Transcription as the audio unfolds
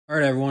All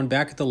right, everyone,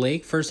 back at the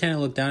lake. First hand, I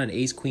look down at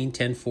ace, queen,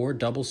 10-4,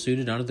 double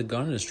suited under the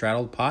gun in a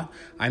straddled pot.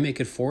 I make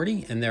it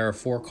 40, and there are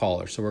 4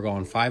 callers, so we're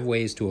going 5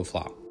 ways to a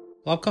flop.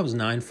 Flop comes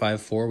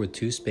 9-5-4 with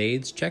 2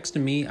 spades. Checks to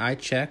me, I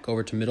check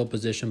over to middle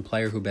position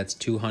player who bets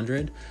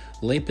 200.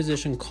 Late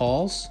position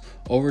calls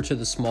over to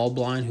the small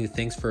blind who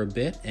thinks for a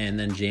bit and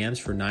then jams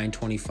for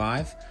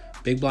 925.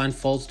 Big blind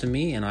folds to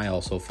me, and I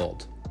also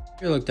fold.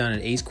 Here, look down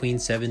at ace, queen,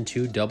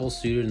 7-2, double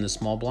suited in the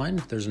small blind.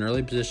 There's an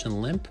early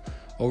position limp.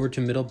 Over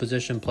to middle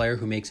position player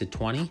who makes it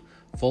 20.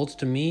 Folds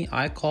to me,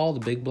 I call, the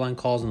big blind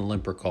calls, and the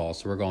limper calls.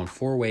 So we're going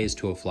 4 ways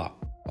to a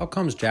flop. Up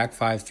comes jack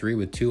 5-3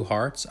 with 2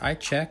 hearts. I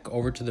check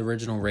over to the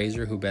original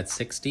raiser who bets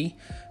 60.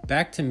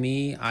 Back to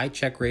me, I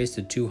check raise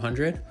to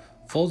 200.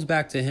 Folds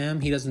back to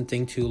him. He doesn't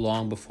think too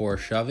long before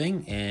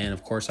shoving. And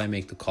of course I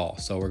make the call.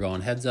 So we're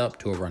going heads up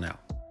to a run out.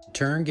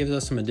 Turn gives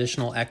us some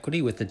additional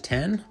equity with the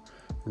 10.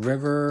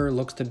 River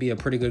looks to be a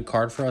pretty good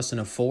card for us in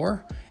a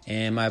 4,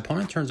 and my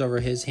opponent turns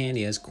over his hand.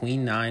 He has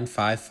queen 9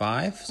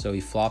 5-5, so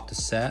he flopped a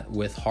set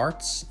with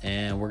hearts,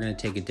 and we're going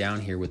to take it down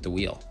here with the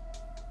wheel.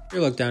 Here,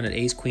 look down at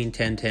ace queen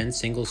 10-10,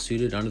 single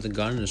suited under the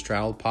gun in a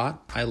straddled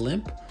pot. I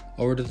limp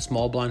over to the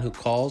small blind who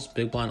calls,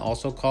 big blind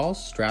also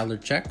calls, straddler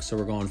check, so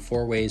we're going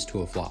 4 ways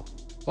to a flop.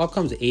 Flop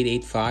comes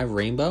 8-8-5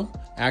 rainbow,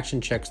 action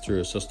checks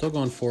through, so still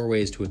going 4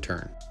 ways to a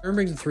turn. Turn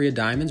brings the 3 of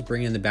diamonds,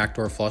 bringing in the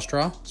backdoor flush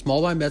draw.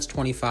 Small blind bets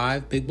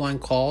 25, big blind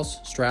calls,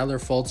 straddler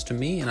folds to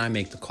me, and I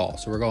make the call.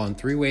 So we're going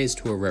 3 ways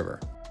to a river.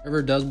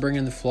 River does bring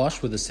in the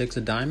flush with the 6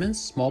 of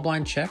diamonds. Small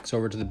blind checks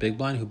over to the big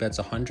blind who bets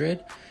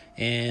 100.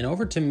 And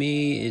over to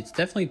me, it's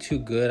definitely too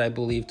good, I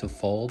believe, to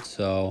fold.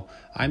 So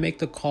I make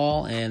the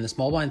call, and the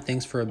small blind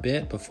thinks for a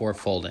bit before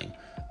folding.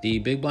 The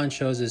big blind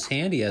shows his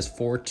hand. He has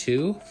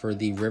 4-2 for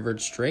the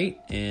rivered straight,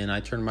 and I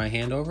turn my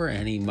hand over,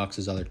 and he mucks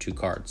his other 2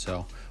 cards.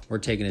 So we're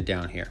taking it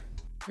down here.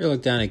 Here,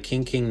 look down at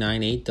king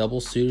 9-8, double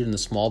suited in the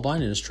small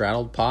blind in a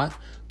straddled pot.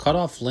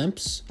 Cutoff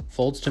limps,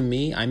 folds to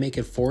me, I make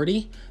it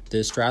 40.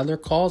 The straddler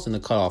calls and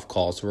the cutoff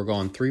calls, so we're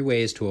going 3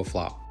 ways to a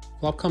flop.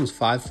 Flop comes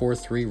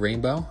 5-4-3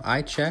 rainbow.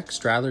 I check,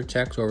 straddler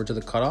checks over to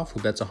the cutoff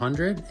who bets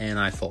 100, and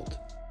I fold.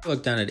 Here,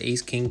 look down at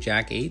ace king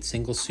jack 8,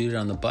 single suited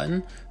on the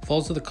button.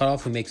 Folds to the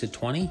cutoff who makes it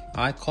 20.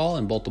 I call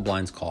and both the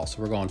blinds call,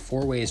 so we're going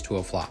 4 ways to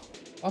a flop.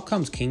 Up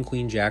comes king,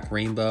 queen, jack,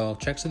 rainbow,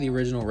 checks to the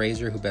original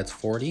raiser who bets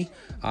 40.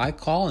 I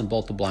call and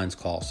both the blinds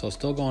call, so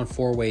still going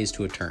 4 ways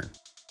to a turn.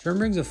 Turn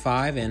brings a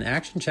 5 and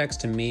action checks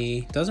to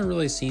me. Doesn't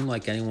really seem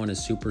like anyone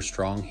is super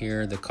strong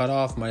here. The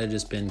cutoff might have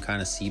just been kind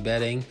of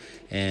c-betting,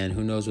 and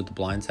who knows what the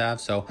blinds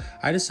have. So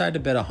I decide to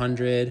bet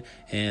 100,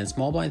 and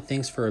small blind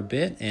thinks for a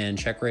bit and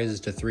check raises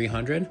to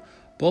 300.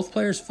 Both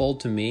players fold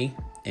to me,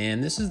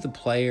 and this is the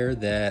player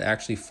that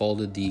actually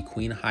folded the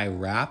queen high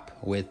wrap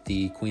with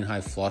the queen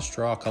high flush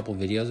draw a couple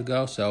videos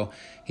ago. So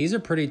he's a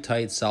pretty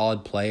tight,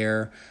 solid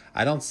player.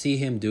 I don't see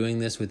him doing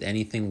this with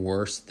anything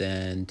worse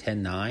than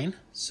 10-9,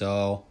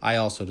 so I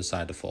also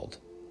decide to fold.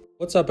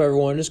 What's up,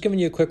 everyone? Just giving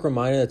you a quick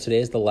reminder that today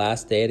is the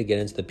last day to get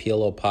into the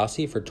PLO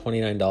Posse for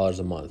 $29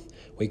 a month.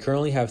 We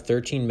currently have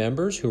 13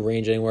 members who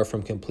range anywhere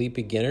from complete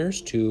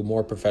beginners to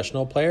more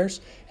professional players,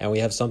 and we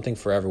have something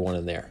for everyone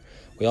in there.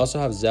 We also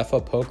have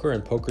Zepha Poker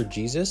and Poker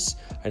Jesus.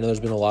 I know there's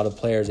been a lot of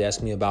players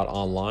asking me about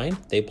online.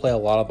 They play a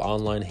lot of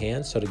online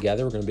hands, so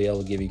together we're going to be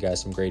able to give you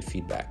guys some great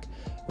feedback.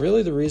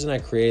 Really, the reason I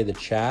created the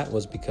chat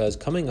was because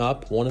coming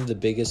up, one of the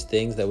biggest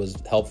things that was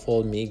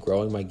helpful in me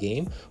growing my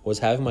game was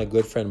having my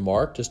good friend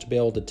Mark just to be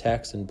able to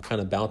text and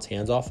kind of bounce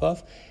hands off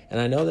of. And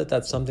I know that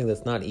that's something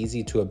that's not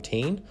easy to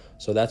obtain.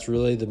 So that's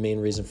really the main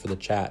reason for the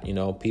chat. You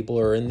know, people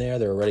are in there,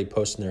 they're already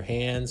posting their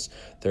hands.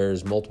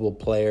 There's multiple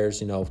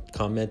players, you know,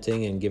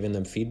 commenting and giving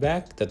them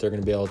feedback that they're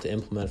going to be able to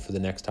implement for the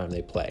next time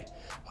they play.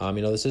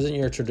 You know, this isn't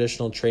your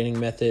traditional training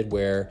method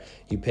where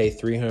you pay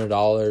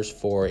 $300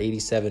 for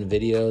 87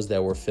 videos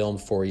that were filmed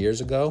 4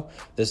 years ago.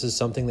 This is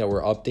something that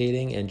we're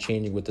updating and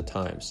changing with the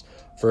times.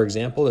 For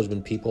example, there's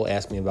been people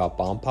asking me about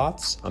bomb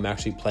pots. I'm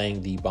actually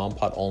playing the bomb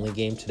pot only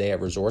game today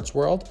at Resorts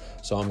World.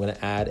 So I'm going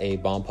to add a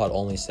bomb pot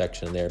only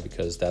section there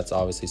because that's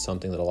obviously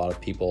something that a lot of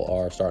people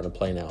are starting to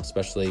play now,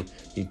 especially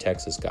you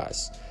Texas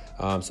guys.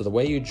 So the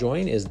way you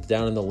join is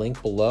down in the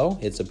link below.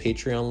 It's a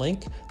Patreon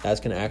link. That's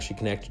going to actually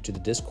connect you to the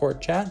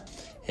Discord chat.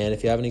 And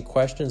if you have any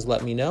questions,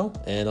 let me know,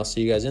 and I'll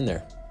see you guys in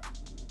there.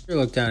 Here,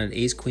 look down at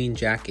ace, queen,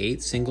 jack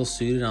 8, single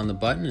suited on the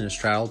button in a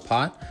straddled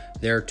pot.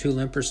 There are 2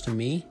 limpers to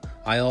me.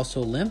 I also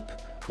limp.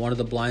 One of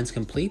the blinds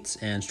completes,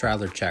 and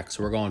straddler checks.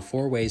 So we're going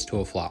 4 ways to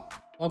a flop.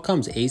 Flop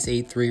comes ace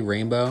 8-3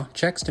 rainbow.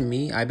 Checks to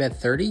me. I bet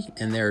 30,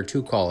 and there are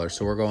 2 callers.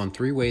 So we're going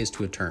 3 ways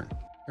to a turn.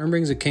 Turn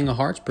brings a king of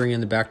hearts, bringing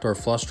in the backdoor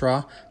flush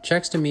draw.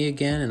 Checks to me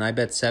again, and I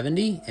bet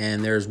 70,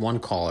 and there's 1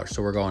 caller.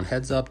 So we're going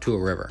heads up to a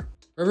river.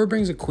 River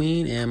brings a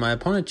queen, and my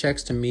opponent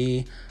checks to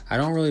me. I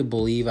don't really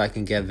believe I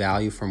can get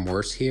value from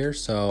worse here,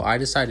 so I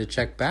decide to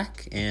check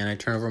back, and I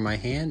turn over my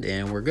hand,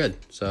 and we're good.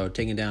 So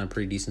taking down a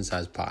pretty decent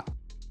sized pot.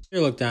 Here,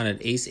 look down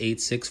at ace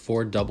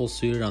 8-6-4 double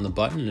suited on the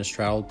button in a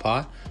straddled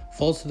pot.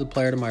 Folds to the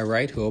player to my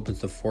right who opens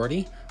the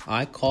 40.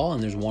 I call,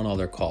 and there's 1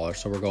 other caller,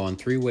 so we're going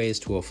 3 ways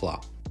to a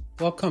flop.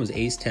 Flop comes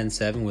ace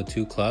 10-7 with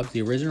 2 clubs.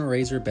 The original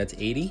raiser bets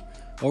 80.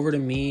 Over to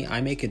me,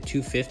 I make it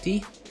 250,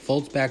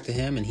 folds back to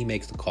him, and he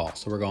makes the call.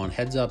 So we're going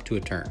heads up to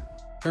a turn.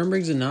 Turn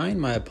brings a 9,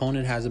 my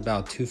opponent has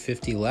about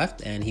 250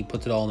 left, and he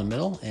puts it all in the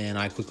middle, and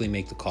I quickly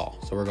make the call.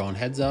 So we're going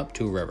heads up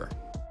to a river.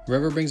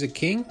 River brings a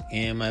king,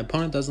 and my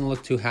opponent doesn't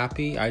look too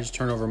happy. I just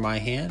turn over my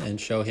hand and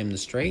show him the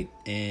straight,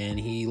 and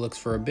he looks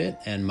for a bit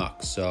and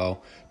mucks.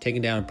 So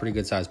taking down a pretty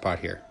good sized pot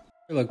here.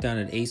 I look down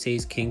at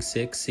ace, king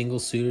 6, single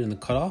suited in the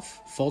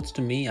cutoff. Folds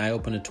to me, I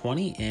open a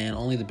 20, and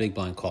only the big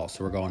blind calls.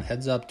 So we're going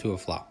heads up to a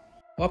flop.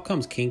 Up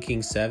comes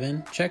king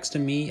 7, checks to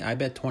me, I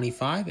bet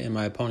 25, and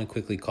my opponent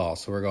quickly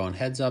calls. So we're going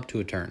heads up to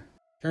a turn.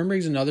 Turn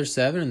brings another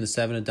 7 and the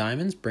 7 of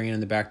diamonds, bringing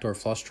in the backdoor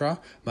flush draw.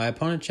 My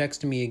opponent checks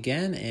to me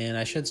again, and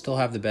I should still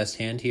have the best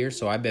hand here,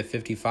 so I bet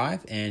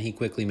 55, and he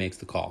quickly makes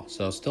the call.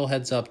 So still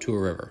heads up to a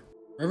river.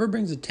 River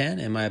brings a 10,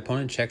 and my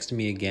opponent checks to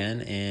me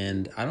again,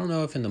 and I don't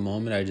know if in the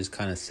moment I just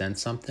kind of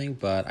sensed something,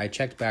 but I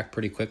checked back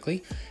pretty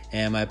quickly,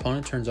 and my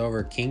opponent turns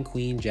over king,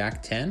 queen,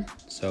 jack 10,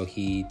 so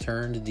he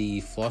turned the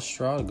flush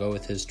draw to go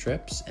with his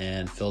trips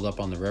and filled up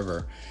on the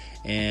river.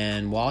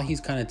 And while he's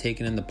kind of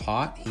taking in the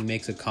pot, he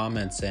makes a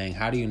comment saying,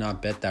 "How do you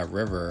not bet that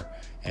river?"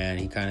 And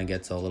he kind of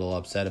gets a little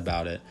upset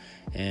about it.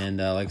 And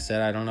like I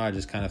said, I don't know, I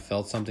just kind of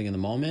felt something in the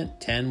moment.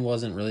 10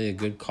 wasn't really a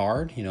good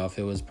card. You know, if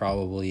it was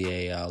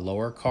probably a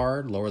lower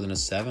card, lower than a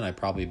 7, I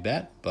probably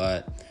bet,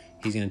 but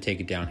he's going to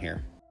take it down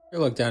here. Here,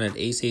 look down at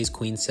ace,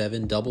 queen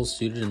 7, double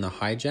suited in the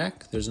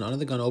hijack. There's an under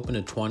the gun open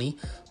at 20.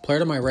 Player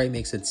to my right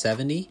makes it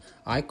 70.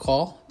 I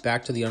call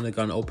back to the under the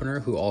gun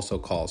opener, who also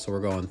calls. So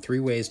we're going 3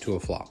 ways to a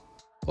flop.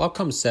 Flop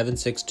comes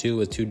 7-6-2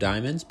 with 2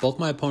 diamonds. Both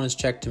my opponents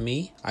check to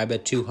me. I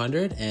bet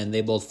 200, and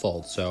they both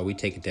fold, so we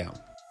take it down.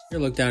 Here,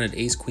 look down at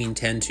ace, queen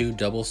 10-2,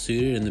 double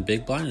suited in the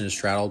big blind in a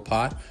straddled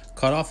pot.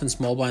 Cutoff and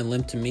small blind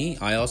limp to me.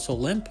 I also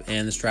limp,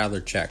 and the straddler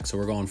checks. So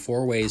we're going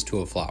 4 ways to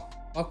a flop.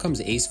 Flop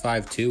comes ace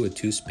 5-2 with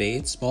 2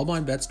 spades. Small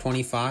blind bets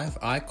 25.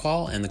 I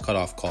call, and the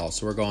cutoff calls.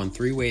 So we're going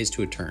 3 ways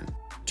to a turn.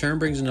 Turn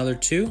brings another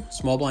 2.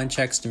 Small blind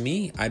checks to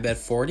me. I bet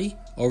 40.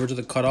 Over to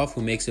the cutoff,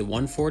 who makes it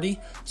 140.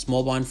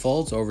 Small blind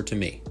folds over to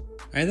me.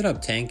 I ended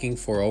up tanking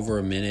for over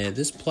a minute.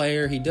 This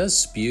player, he does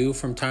spew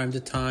from time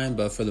to time,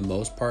 but for the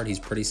most part, he's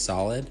pretty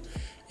solid.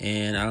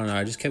 And I don't know,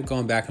 I just kept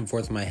going back and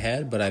forth in my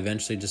head, but I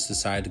eventually just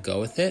decided to go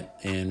with it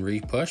and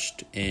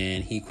re-pushed,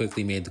 and he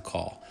quickly made the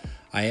call.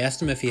 I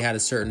asked him if he had a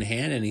certain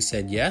hand, and he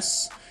said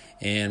yes.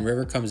 And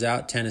river comes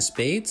out 10 of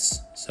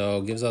spades,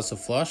 so gives us a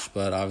flush,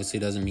 but obviously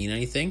doesn't mean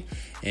anything.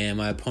 And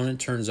my opponent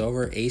turns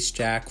over ace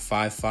jack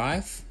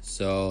 5-5,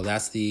 so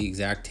that's the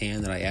exact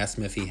hand that I asked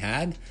him if he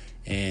had,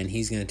 and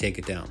he's going to take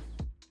it down.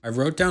 I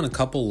wrote down a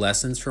couple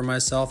lessons for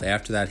myself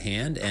after that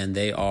hand, and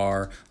they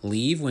are: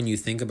 leave when you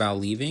think about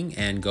leaving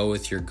and go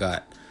with your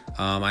gut.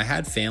 I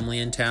had family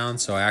in town,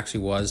 so I actually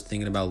was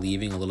thinking about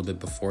leaving a little bit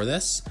before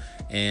this,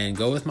 and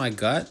go with my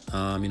gut.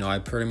 You know, I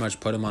pretty much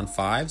put him on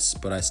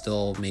 5s, but I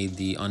still made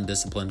the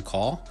undisciplined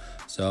call.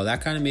 So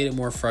that kind of made it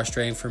more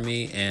frustrating for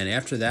me, and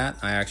after that,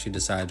 I actually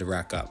decided to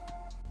rack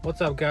up.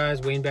 What's up,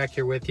 guys? Wayne back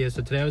here with you.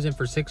 So today I was in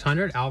for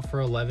 600, out for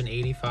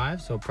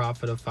 1185, so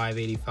profit of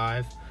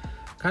 585.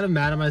 Kind of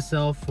mad at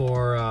myself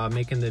for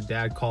making the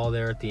bad call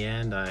there at the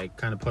end. I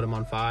kind of put him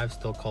on 5,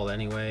 still called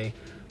anyway.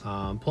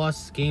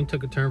 Plus, game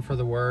took a turn for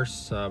the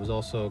worse. I was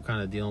also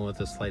kind of dealing with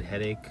a slight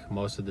headache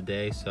most of the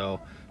day, so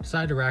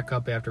decided to rack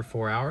up after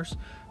 4 hours.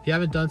 If you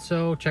haven't done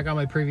so, check out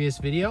my previous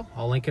video.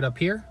 I'll link it up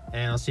here,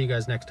 and I'll see you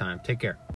guys next time. Take care.